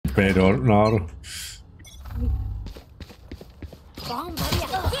Pedor naaru.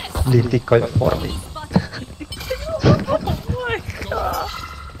 Litikkoja formiin. Oh my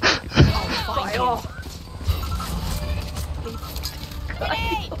god.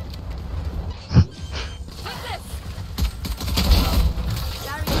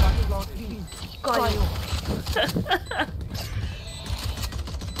 Kaju.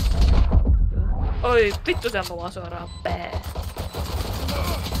 Oi, vittu se ampuu vaan suoraan pää.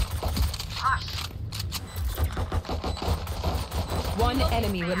 One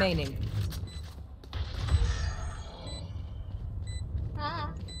enemy remaining.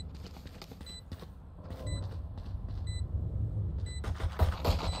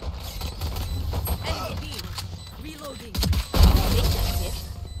 Reloading.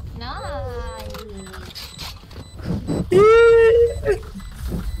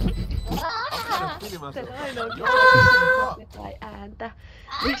 Sen ainoa jotain ääntä.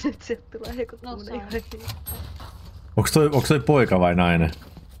 Ja sit sieltä tulee joku tommonen ihan. Onks toi poika vai nainen?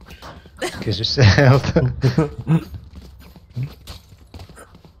 Kysy sieltä.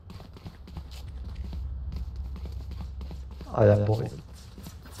 I am boy.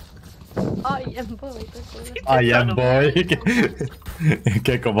 I am boy. I am boy.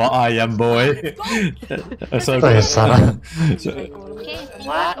 Keko vaan I am boy. Se on Toi sana.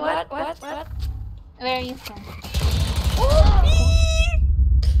 What? Where are you from?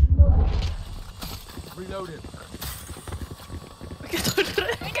 Reloaded. Mikä toi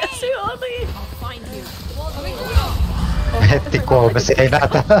reikäsi oli? I'll find you. Heti 3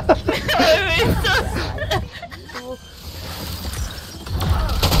 seinätä. Oi vittu.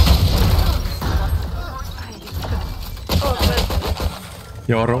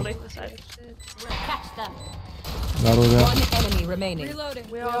 Joru. Catch them. Naruja. One enemy remaining.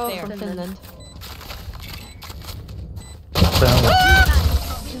 Reloading. We are all There. from Finland.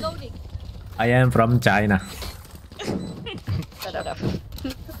 Reloading. I am from China. Shut up.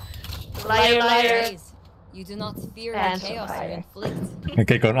 Liar, liar. Raze, you do not fear Hands the on chaos you fire. inflict.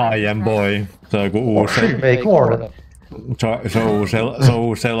 Kekon I am boy. Se on joku uusi. Remake order. Se on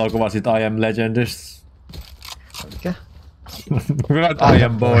uusi elokuva sit I am legendist. Mikä? I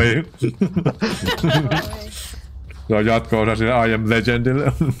am boy. Se on jatko-osa sille I am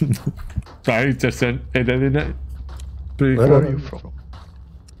legendille. Tai itse sen edellinen. Where are you from?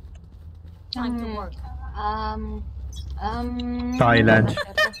 Time to work. Thailand.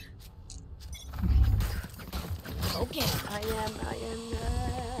 Okay. I am.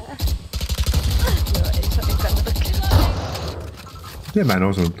 Joo, ei kannata kertoa. Miten mä en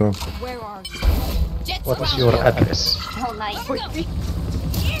osunut tuon? Where are you? Jets What is around. your address? Oh, nice.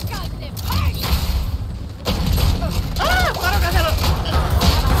 Here comes them. Varokaa siellä on.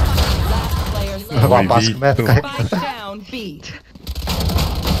 Last player standing. Vaan Voi paskametka. Spike down B.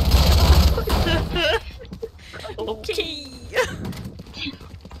 Okei.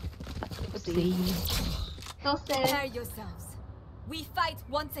 So sad. Prepare yourselves. We fight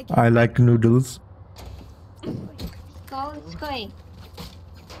once again. I like noodles. Go, let's go.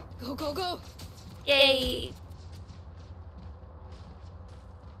 Go, go, go. Jei.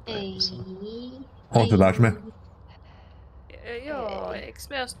 Ei. Ostetaanko me? Joo, eiks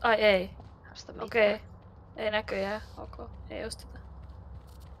me osta? Ai ei. Okei. Ei näköjään. Ok. Ei osteta.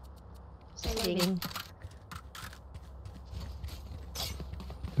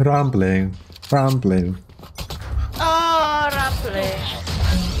 Rumbling. Rapple.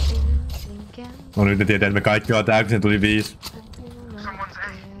 No nyt ne tietää, että me kaikki ollaan täällä, kun se tuli 5.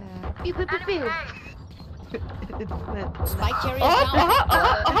 Spike carrier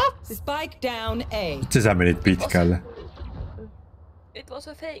down. Spike down A. Itse sä menit pitkälle. It was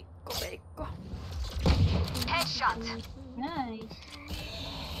a feikko. Nice.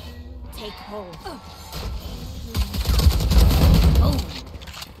 Take hold.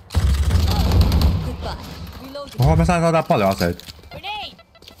 Goodbye. Reloading. Oho, mä sain saada paljon aseita. Grenade.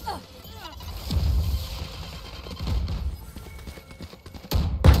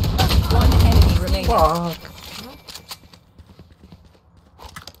 One enemy remaining. Fuck.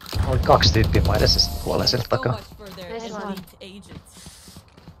 Oli 2 tyyppiä mä edessä, sit kuolee sieltä So takaa. much for their Nice one. elite agents.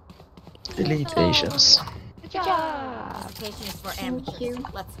 Elite Asians. Good job. Education is for Thank amateurs. you.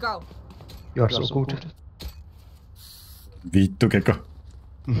 Let's go. You are so good. Vittu, Keko.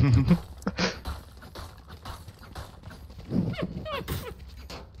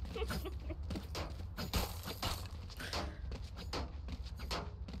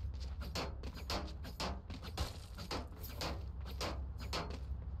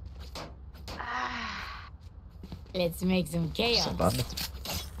 Let's make some chaos. Sanotaan nyt.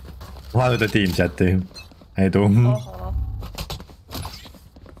 Laita team chattiin. Ei tuu. Oho.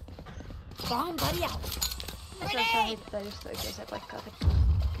 Bomb buddy out. Se saa heittää just oikeeseen paikkaan.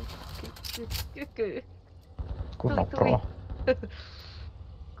 Kyky. Kunnon Tuli. pro.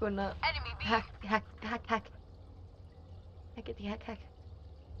 Kunnon häk. Häk.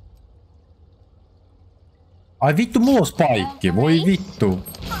 Ai vittu, mulla on spike, voi vittu.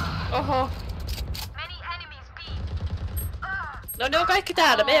 Oho. No ne on kaikki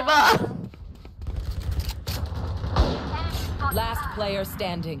täällä, mene vaan. Last player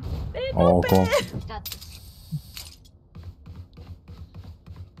standing. Ok. Got this.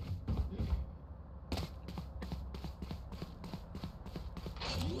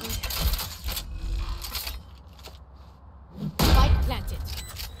 Spike planted.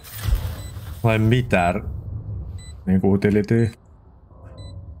 Vai mitä? Niinku utility.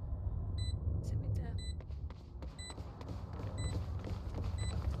 Se mitään.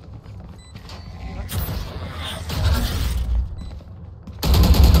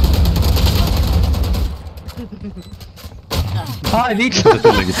 Ai vittu, se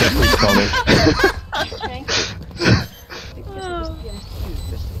tulikin se pistooli.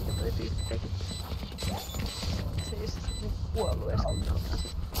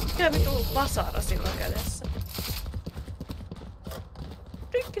 Mikä vitu vasara sillä kädessä?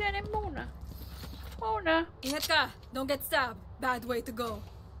 Rykkinäinen Mona. Ihetka, don't get stabbed. Bad way to go.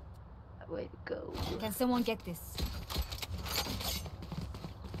 Way to go. Can someone get this?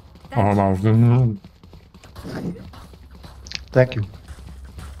 Oho, mä uskon. Thank you.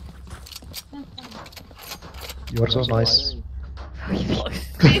 You are so nice.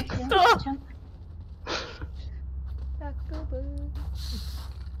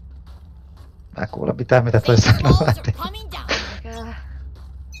 Mä kuulen mitään mitä toi Basic sanoo. walls are coming down.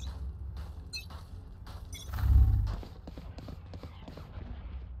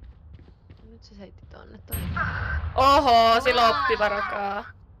 Nyt se heitti tonne. Oho, sillä oppi varokaa.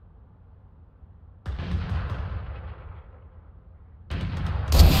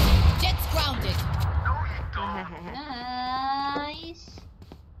 Jet's grounded. Nice.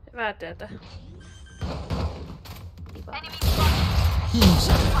 Hyvää työtä.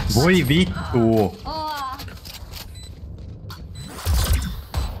 Voi vittu. Oh.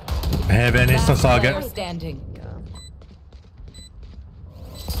 Heavenissä Last saake. player standing.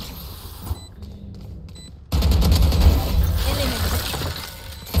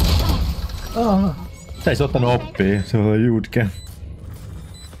 Se ei se ottanut oppia, se on Judke.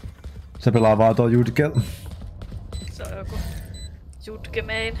 Se pelaa vaan tuo Judke. Se on joku Jutke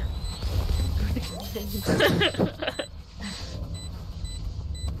main.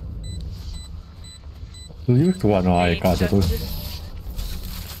 Tuli just huono aikaa se tuli.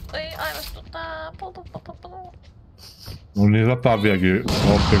 Ei aivastuttaa. No niin, saattaa vieläkin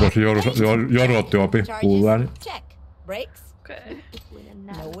oppi, koska Joru otti opi. Kuullaan. Niin. Check. Breaks. Okei.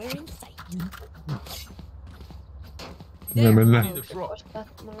 Nowhere in sight. Me mennään.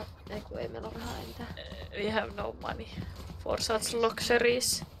 Mulla ei meillä ole rahaa mitään. We have no money for such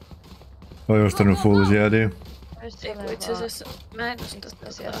luxuries. Oon ostanut full sieltä. Ei kun itse asiassa mä en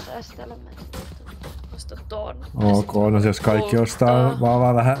osta sieltä STL. Osta ton. Ok, no jos kaikki ostaa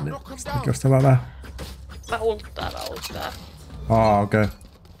vaan vähän, niin kaikki ostaa vaan vähän. Mä ulttaan. Okei.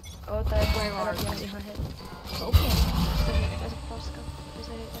 Oota, ei voi vaan ihan heti. Okay. Se paska.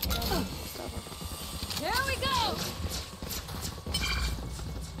 Se heittää. Here we go.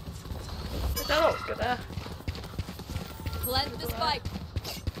 Mitä loukka tää? Plant the spike.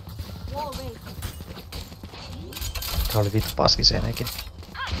 Wall raised. Tää oli vittu paskiseenekin.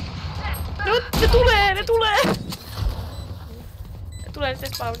 Nyt ne tulee! Ne tulee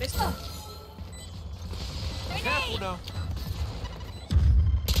nyt spawnista. You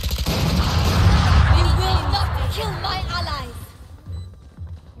will not kill my allies.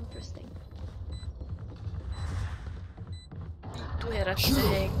 Interesting. Vittu herätti se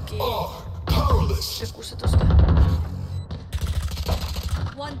henki. Joku se tosta.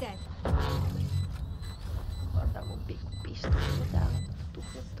 One dead. Ota mun pikku pistooli täällä.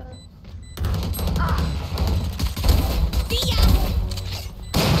 Tuhluttaa.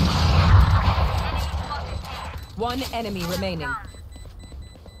 One enemy remaining.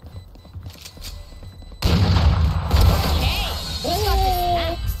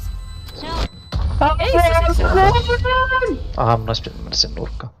 Aha, mun olisi pitänyt mennä sen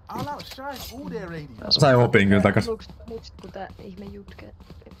nurkkaan. Sai opin kyllä takas. Muistat kun tää ihme Jutke.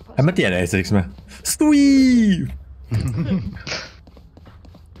 En mä tiedä esiks mä. Stui!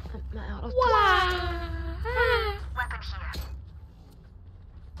 Mä en aloittaa.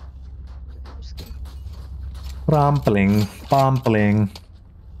 Pumpling.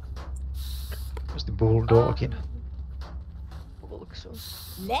 Pasti bulldogin. Pulksu.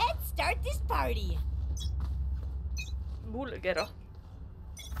 Let's start this party. Bulgero.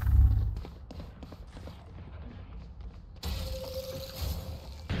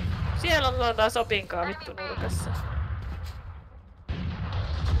 Siellä on taas opinkaa vittu nurkassa.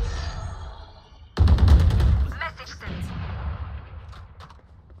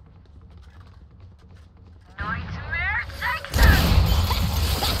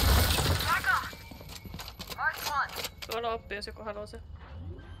 Tuolla oppi, jos joku haluaa se.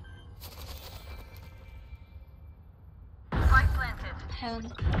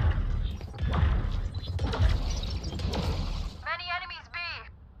 Heaven.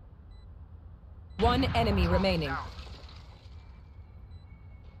 One enemy remaining.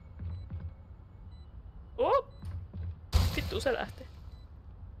 Oh! Vittu se lähti.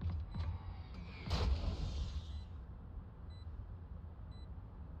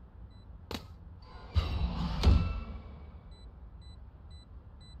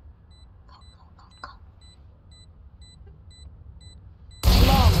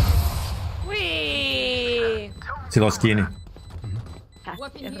 Wii! Sillä olisi kiinni.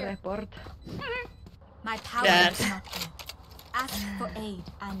 Hacker report. My power is not here. Ask for aid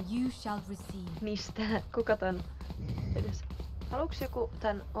and you shall receive. Mistä? Kuka tän edes? Haluuks joku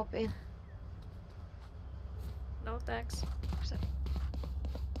tän opin? No thanks.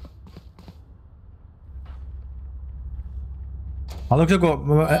 Haluatko joku...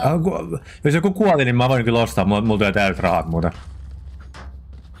 Jos joku kuoli, niin mä voin kyllä ostaa. Mulla tulee täydet rahat muuten.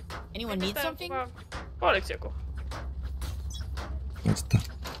 Anyone need something? Oliks joku? Mistä?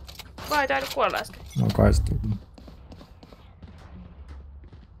 Vai taidu kuolla äsken? No kai sitten.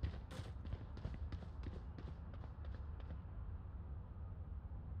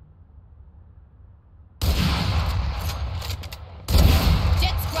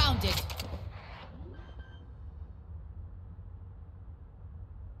 Jet's grounded.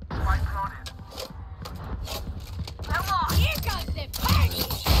 Here comes the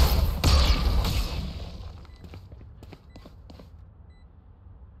party.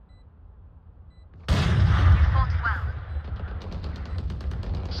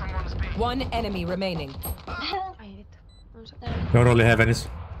 One enemy remaining. Ai vittu. On se. Joru oli Heavenis.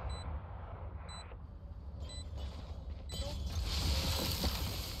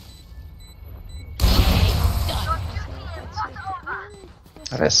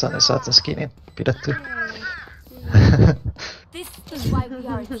 Ressa, niin saat sen skinin pidettyä. This is why we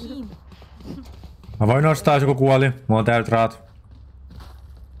are a team. Mä voin ostaa, jos joku kuoli. Mulla on täydet rahat.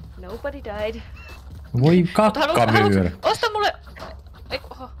 Nobody died. Voi kakka myydä. Osta mulle... Eiku,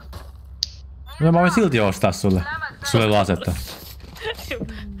 oho. No mä voin silti ostaa sulle. Sulle ei ole asetta.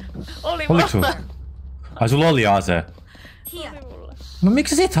 Oli Oliko sulla? Ai sulla oli ase. Here. mulla. No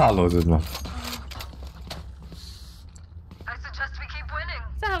miksi sä sit haluutit mä?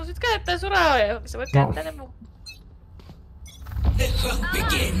 Sä halusit käyttää sun rahoja johonkin, sä voit käyttää ne mun.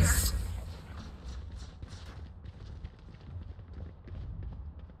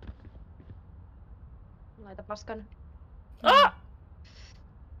 Laita paskan. Ah!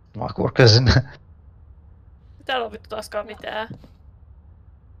 Mä kurkkasin. Täällä on vittu taaskaan mitään.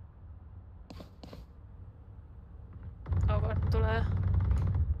 Auko tulee.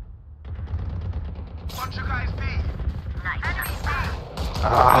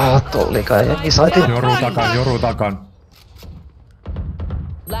 Tollikaan jengi saitiin. Joru takan.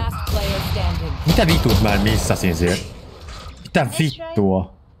 Last player standing. Mitä vitut mä missasin siellä? Mitä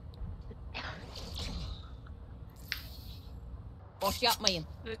vittua? Wash up, man.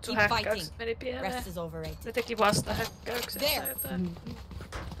 Nyt sun Keep häkkäys fighting. meni pieleen. Rest is overrated. Ne teki vasta häkkäyksen tai There. jotain.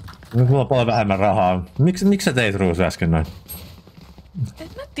 Nyt mulla on paljon vähemmän rahaa. Miksi sä teit Ruusu äsken näin? En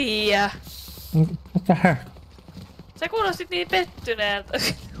mä tiedä. Mitä? Sä kuulostit niin pettyneeltä.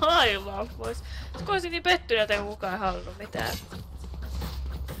 Aivan pois. Sä kuulostit niin pettyneeltä, kun kukaan ei halunnut mitään.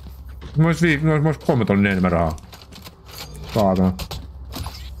 Mä ois 3 tonnia enemmän rahaa. Saatana.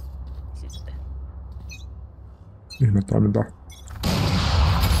 Sitten. Ihme toimintaa.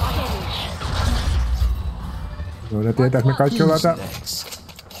 No ne tietää, että me kaikki ollaan tää.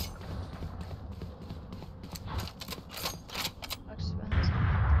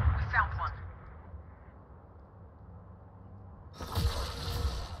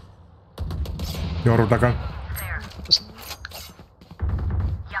 Joru takan.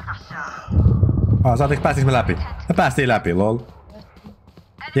 Päästiinkö me läpi? Me päästiin läpi, lol.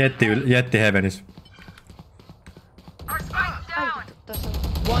 Jetti Heavenis.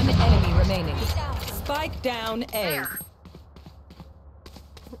 One enemy remaining. Spike down A.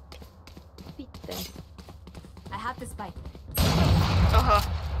 Sitten. I have the spike. Aha.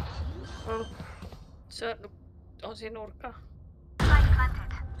 Se on siinä nurkkaa.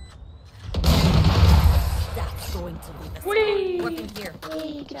 Working here.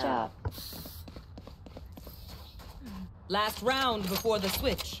 Good job. Last round before the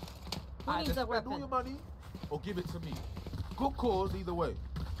switch. Who needs a weapon? Do your money or give it to me. Good cause either way.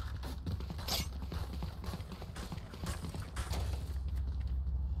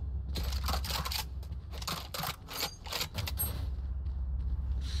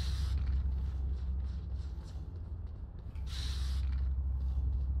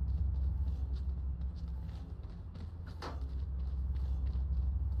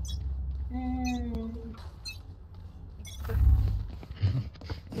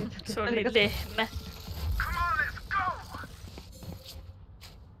 Se oli lehmä. Come on, let's go!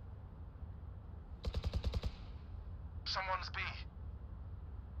 Someone's B.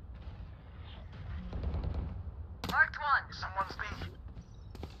 Marked one. Someone's B.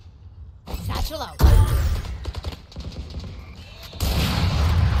 Satchel out.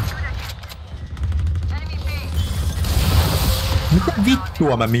 Enemy B. Mitä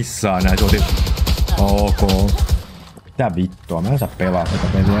vittua mä missaan näitä otin? Ok. Mitä vittua? Mä en saa pelaa tätä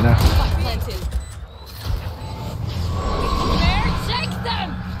peliä enää. Take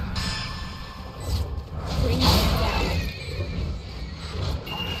them! Bring them down.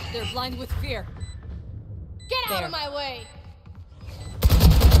 They're blind with fear. Get out of my way!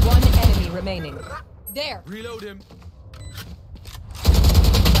 One enemy remaining. There! Reload him.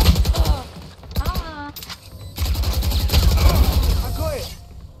 I got it.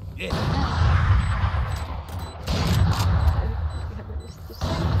 Yeah.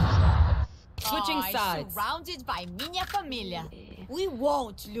 Switching sides. Surrounded by minha família. We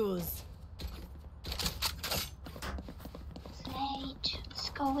won't lose. Sage, let's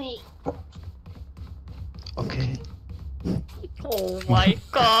go away. Okay. Oh my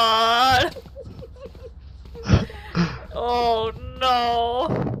god! Oh no!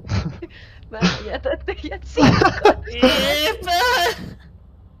 Mä jätän teidät siihen. Epä!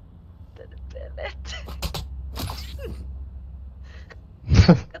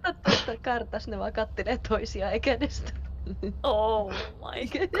 Kato tuosta kartas, ne vaan kattelee toisiaan eikä edestä. Oh my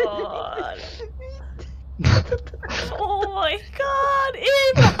god! Oh my god!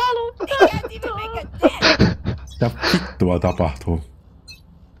 Ei mä halua katsoa! Mitä vittua tapahtuu?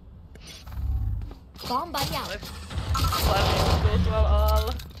 Bomb buddy out. Varmaan tuolla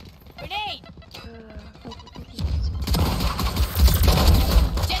alla. Grenade!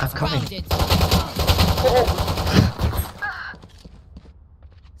 I'm Jets coming. grounded.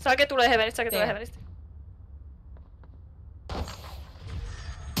 Sake tulee heavenistä,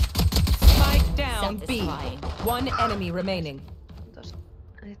 Spike down B. One enemy remaining. Tuossa.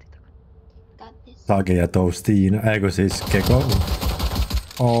 Heti takana. Got this. Sage ja Toastina. Eikö siis Keko?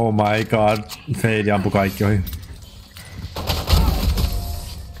 Oh my god. Fade ampui kaikki ohi.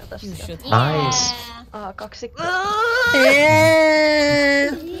 Kato You sitä. should. Nice. A2.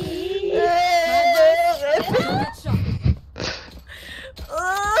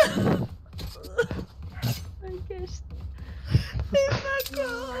 Oikeesti.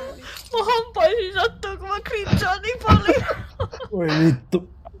 Mun hampaisiin sattuu, kun mä cringeaan niin paljon. Oi vittu.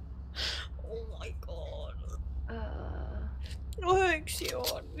 Oh my god. No höiksi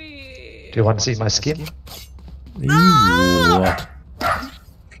on niin. Do you want to see my skin? Iiuua.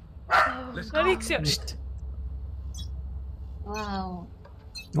 No miksi on? Wow.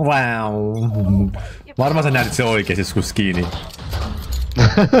 Wow. Varmaan sä näytit se oikeesti joskus skini.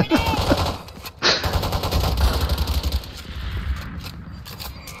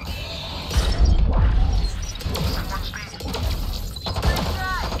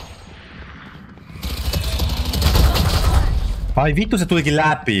 Ai vittu se tulikin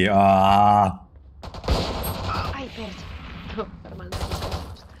läpi. Aa. Ai perse. No, varmaan näin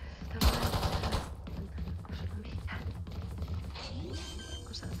semmoista.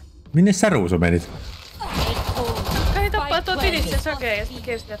 Minne sä Ruusu menit? Kai tappaa tuo tilistä Sakea ja sitten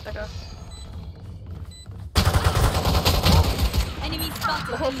Kirsti jättäkää. Enemy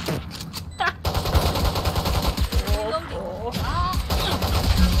spotted.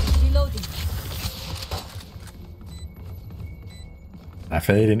 Reloading. Tää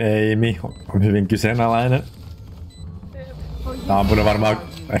Feidin aimi on hyvin kyseenalainen. Tää on ampunut varmaan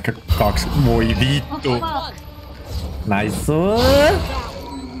ehkä 2. Voi vittu. Nice.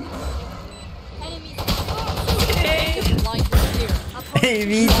 Enemy Ei. blind with fear. Ei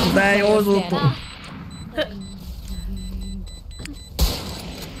vittu, tää ei osutu.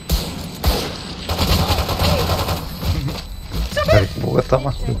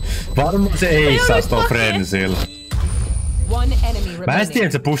 Muutama. Varmaan se ei saa tuon Frenzyllä. One enemy Mä en remaining. tiedä,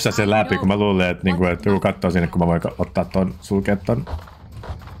 että se pussaa sen läpi, kun mä luulen, että, niinku, että joku kattoo sinne, kun mä voin ottaa ton, sulkea ton.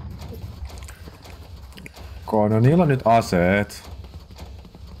 No niillä on nyt aseet.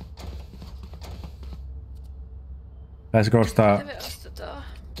 Pitäisikö ostaa Mitä me ostetaan?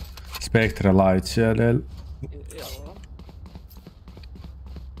 Spectre Lightsia edellä? Joo.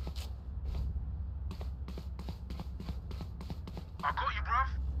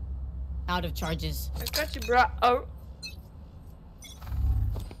 Out of charges. I got you, bro. Oh.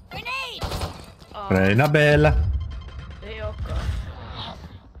 Reina B:llä. Ei ookaan.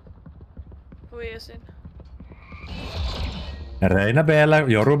 Huijasin. Reina B:llä,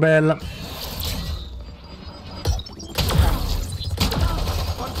 Joru B:llä.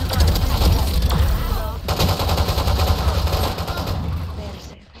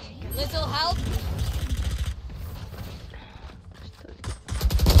 Little help.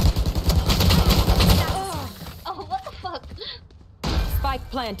 Oh, what the fuck? Spike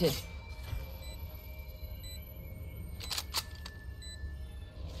planted.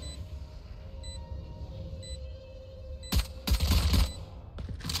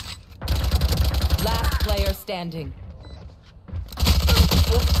 Last player standing.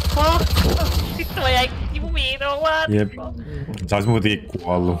 Sitten mä jäin jumiin ollaan. Jep. Sä ois muutenkin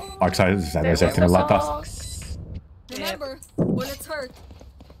kuollut, vaikka sä et edes ehtinyt lataa. Remember, bullets hurt.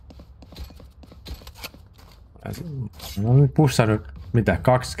 Mä oon nyt pussannut, mitä,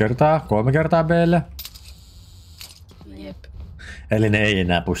 3 kertaa B:lle? Jep. Eli ne ei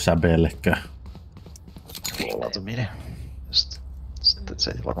enää pussaa B:llekö? Laatuminen. Sitten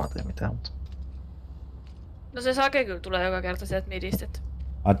se ei varmaan tee mitään, mutta... No se sake kyllä tulee joka kerta sieltä midistä.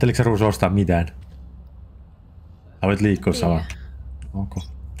 Ajatteliko sä Ruusu ostaa mitään? Sä voit liikkua samalla. Okay.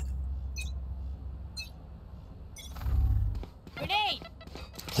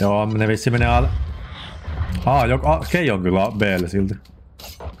 Joo, ne vissi menee alle. Kei on kyllä B:llä silti.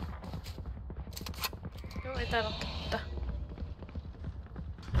 Joo, ei täällä oo totta.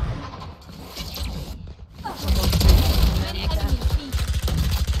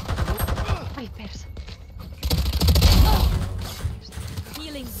 Ai perse.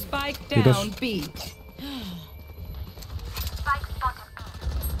 Spike down B.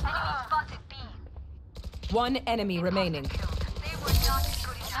 One enemy remaining.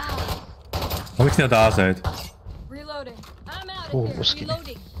 Oliks niitä aseita? Reloading. I'm out of here. Kuuloskin.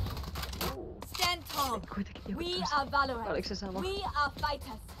 Reloading. Stand tall. Kuitenkin We joku are Valorant. Oliko se sama? We are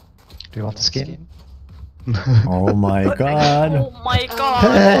fighters. Do you want the skin? Oh my god. Oh my god.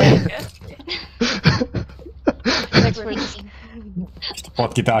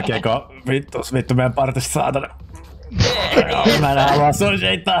 Potkitaan Keko. Vittu meidän partista saatana. Mä en halua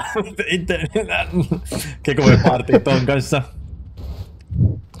associatea itse. Keko voi partia ton kanssa.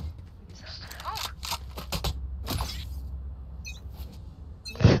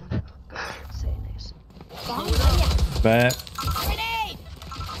 Seinässä. B.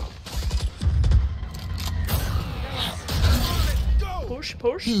 Push,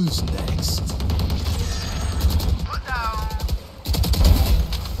 push. Who's next?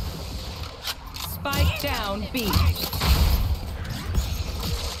 Spike down B.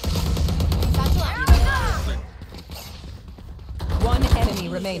 One enemy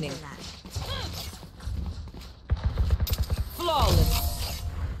remaining. Flawless.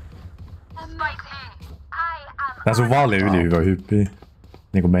 Tää sun vaali yli hyvä hyppii.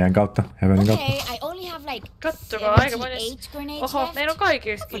 Niinku meidän kautta, Heavenin kautta. Okay, I only have like Kattokaa, aika monen. 78 grenades Oho, left. meillä on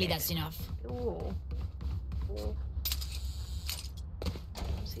kaikista. Hopefully that's enough. Juu.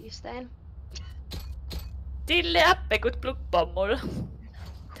 Siistein. Tille äppekut pluppammulla.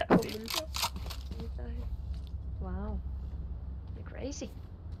 Wow. You're crazy.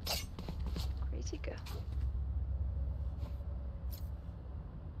 Crazy girl.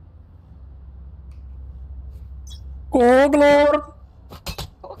 Koglor!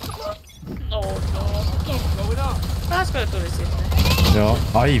 No. Pääskö ne tuli sinne? Joo.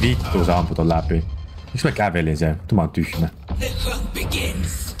 Ai vittu, sä amput on läpi. Miksi mä kävelin sen? Mä oon tyhmä.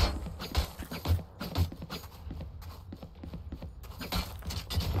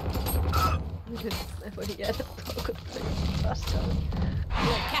 Me voi jäädä paukuttelemaan raskaalle.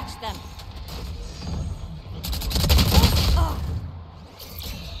 We'll catch them.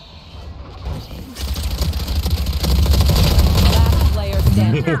 Last player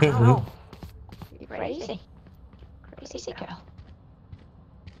standing. Crazy. Crazy girl.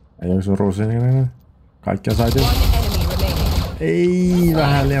 Ei oo sun ruusininen. Kaikkia saitin. One enemy remaining. Ei,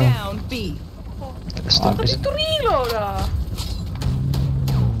 vähän Spike liian. down B. Vittu reloadaa!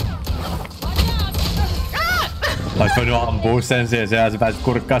 Ois voinut ampua sen siihen, sä pääsit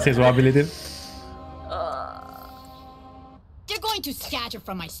kurkkaa siihen sun abilityn. They're going to scatter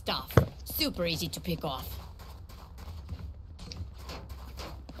from my stuff. Super easy to pick off.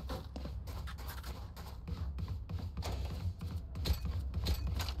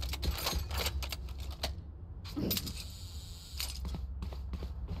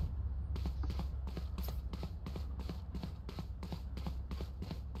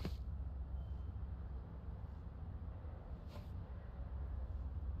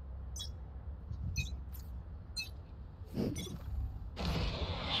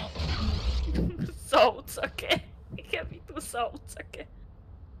 sautsake? Mikä vitu sautsake?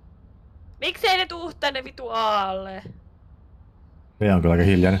 Miksei ne tuu tänne vitu aalle? Mie on kyllä aika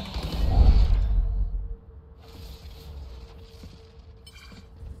hiljainen.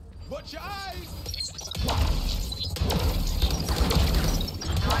 Watch your eyes!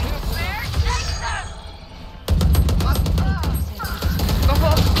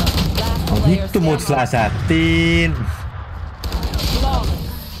 No vittu mut läsättiin!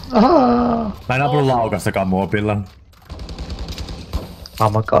 Mä en ampunut laukassakaan muopilla.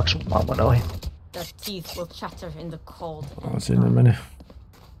 Maailman 2 maailman ohi. Their teeth will chatter in the cold. Sinne meni.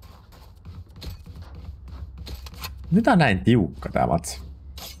 Nyt on näin tiukka tää matsi.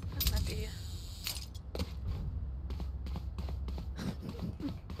 Mä tiedän.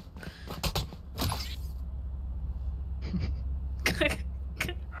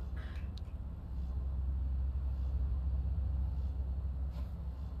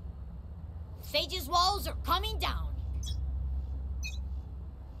 Sage's walls are coming down.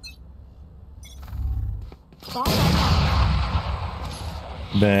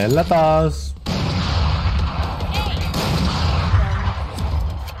 Bella taas.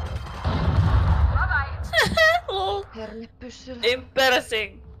 Hernepyssyllä.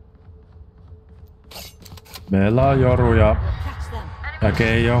 Embarrassing. Meillä on Joru ja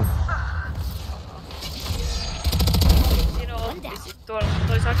Keijo. Siinä on oppisit tuolla.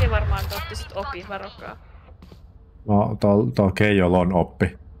 Toi Sake varmaan oppisit opi, varokaa. No, tuo Keijolla on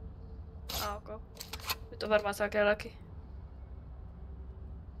oppi. Okay. Nyt on varmaan Sakellakin.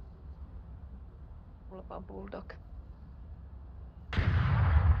 Mulla on bulldog.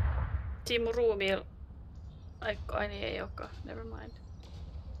 Siinä mun ruumiilla... Ai niin ei ookaan, never mind.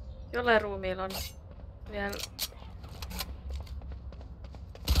 Jollain ruumiilla on vielä...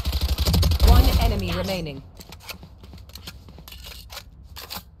 One enemy remaining.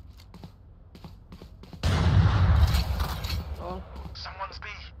 Someone's B.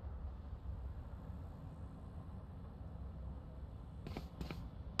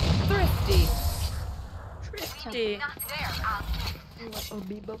 Thrifty. Thrifty.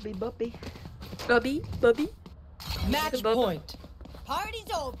 Bobby. Match point.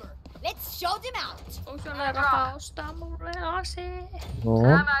 Party's over. Let's show them out. Onko sulla rahaa ostaa mulle ase? No.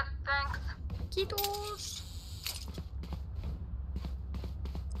 Kiitos.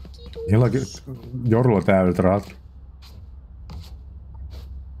 Jollakin Jorulla täydet rahat.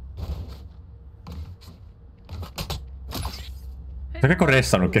 Säkö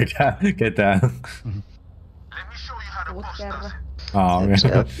ressannut ketään? Mut kerran.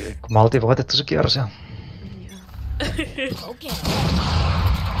 Okei. Kun me oltiin voitettu se kierros ja... Okay.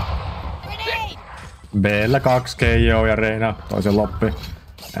 Bella 2 Keijoa ja Reina toisen loppi.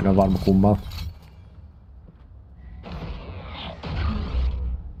 En ole varma kummalla.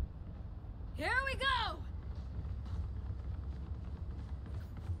 Here we go.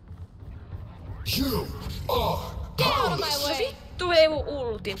 Get out of my way. Vittu ei mun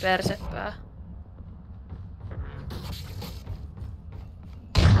ultin persepää.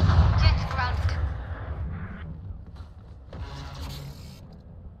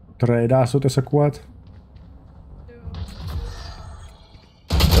 Treidaa sut jos sä kuolet.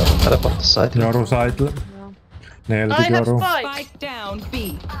 Teleportti saitille. Joru saitille. Neelti Joru. Spike down B.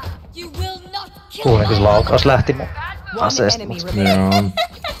 You will not kill Kuulin, kun se laukaus lähti mun One aseesta. enemy Mut... remaining. Joo.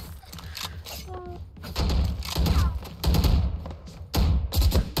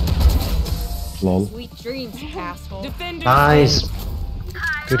 Lol. Sweet dreams, asshole. Defender. Nice!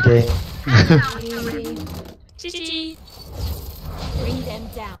 Good game. Chichi. Bring them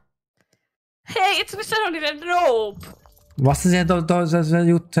down. Hei, et sä sanoa niiden nope. Vasta siihen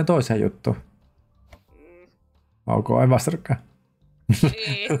sen toiseen juttuun. Ok, en vastannutkaan.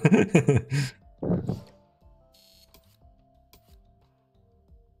 Niin.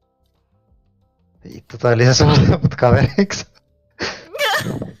 Vittu, toi lisäsi mut kaveriksi.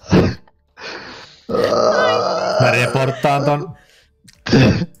 Mä reporttaan ton.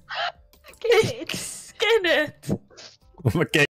 Kenet?